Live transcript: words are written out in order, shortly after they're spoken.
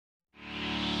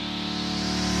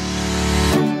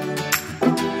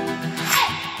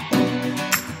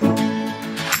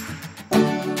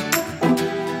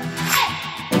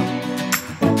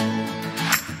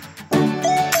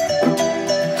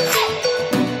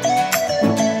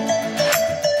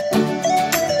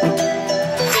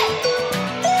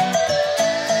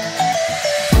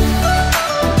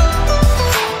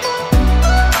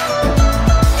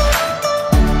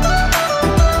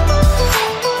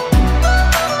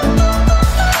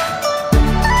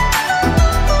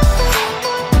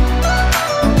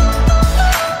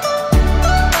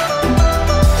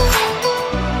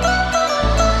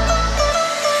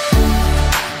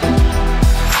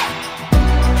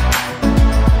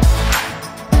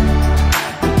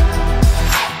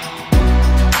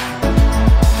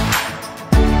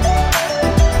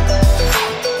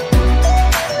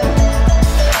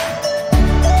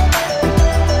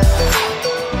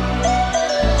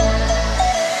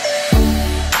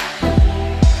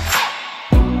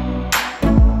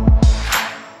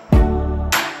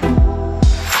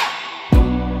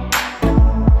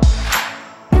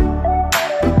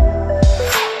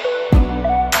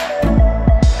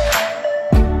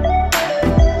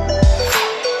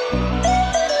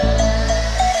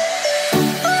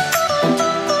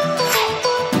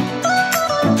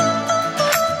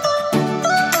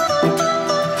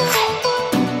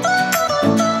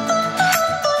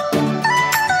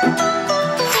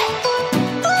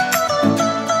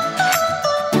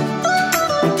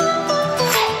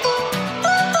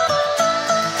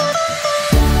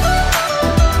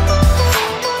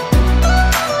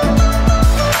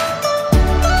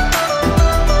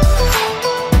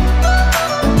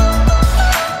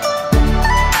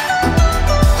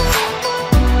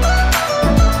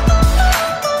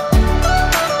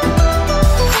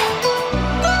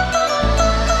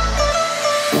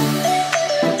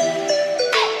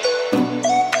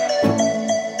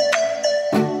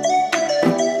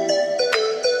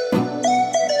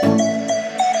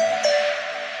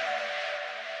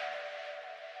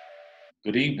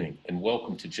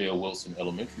welcome to J.O. Wilson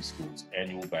Elementary School's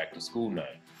annual Back to School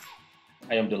Night.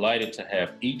 I am delighted to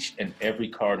have each and every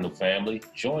Cardinal family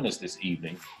join us this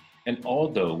evening, and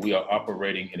although we are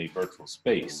operating in a virtual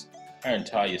space, our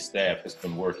entire staff has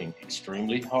been working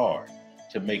extremely hard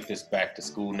to make this Back to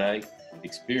School Night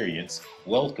experience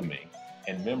welcoming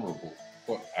and memorable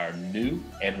for our new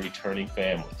and returning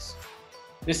families.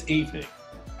 This evening,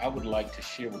 I would like to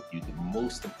share with you the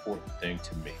most important thing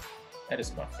to me. That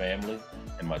is my family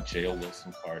and my J.O.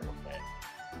 Wilson Cardinal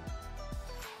family.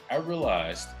 I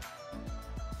realized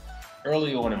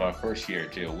early on in my first year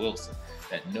at J.O. Wilson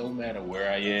that no matter where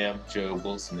I am, J.O.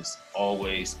 Wilson is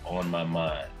always on my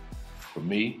mind. For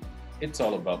me, it's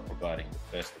all about providing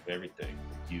the best of everything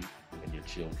for you and your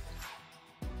children.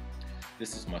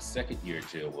 This is my second year at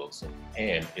J.O. Wilson,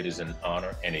 and it is an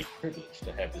honor and a privilege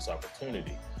to have this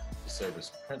opportunity to serve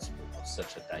as principal of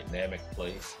such a dynamic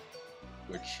place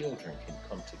where children can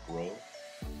come to grow,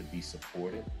 to be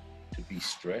supported, to be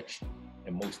stretched,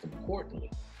 and most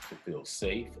importantly, to feel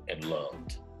safe and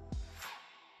loved.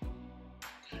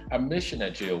 Our mission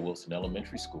at J.O. Wilson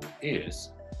Elementary School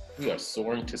is we are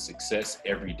soaring to success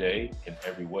every day in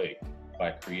every way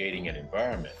by creating an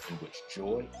environment in which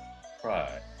joy,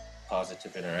 pride,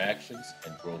 positive interactions,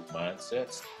 and growth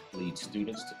mindsets lead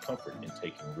students to comfort in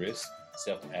taking risks,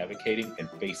 self-advocating, and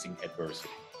facing adversity.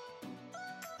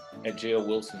 At J.O.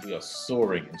 Wilson, we are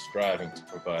soaring and striving to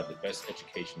provide the best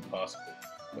education possible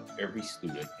for every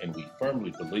student, and we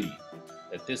firmly believe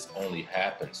that this only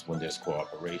happens when there's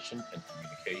cooperation and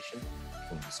communication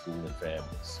between the school and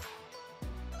families.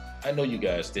 I know you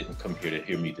guys didn't come here to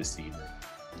hear me this evening,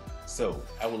 so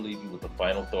I will leave you with a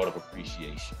final thought of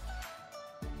appreciation.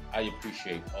 I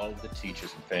appreciate all of the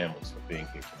teachers and families for being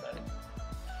here tonight.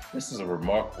 This is a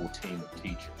remarkable team of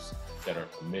teachers that are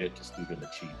committed to student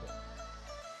achievement.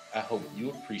 I hope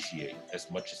you appreciate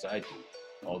as much as I do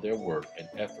all their work and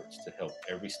efforts to help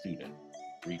every student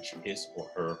reach his or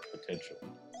her potential.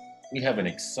 We have an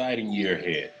exciting year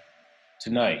ahead.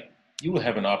 Tonight, you will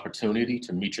have an opportunity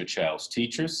to meet your child's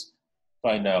teachers,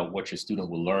 find out what your student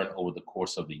will learn over the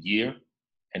course of the year,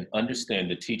 and understand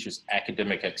the teacher's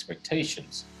academic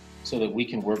expectations so that we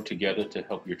can work together to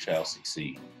help your child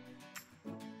succeed.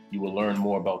 You will learn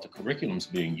more about the curriculums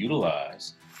being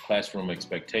utilized, classroom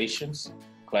expectations,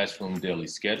 classroom daily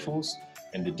schedules,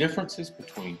 and the differences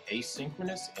between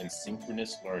asynchronous and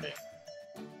synchronous learning.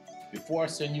 Before I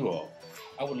send you off,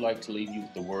 I would like to leave you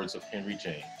with the words of Henry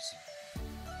James.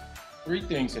 3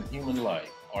 things in human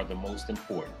life are the most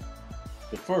important.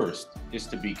 The first is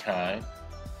to be kind,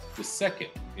 the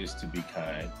second is to be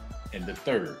kind, and the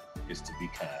third is to be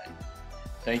kind.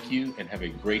 Thank you and have a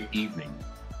great evening.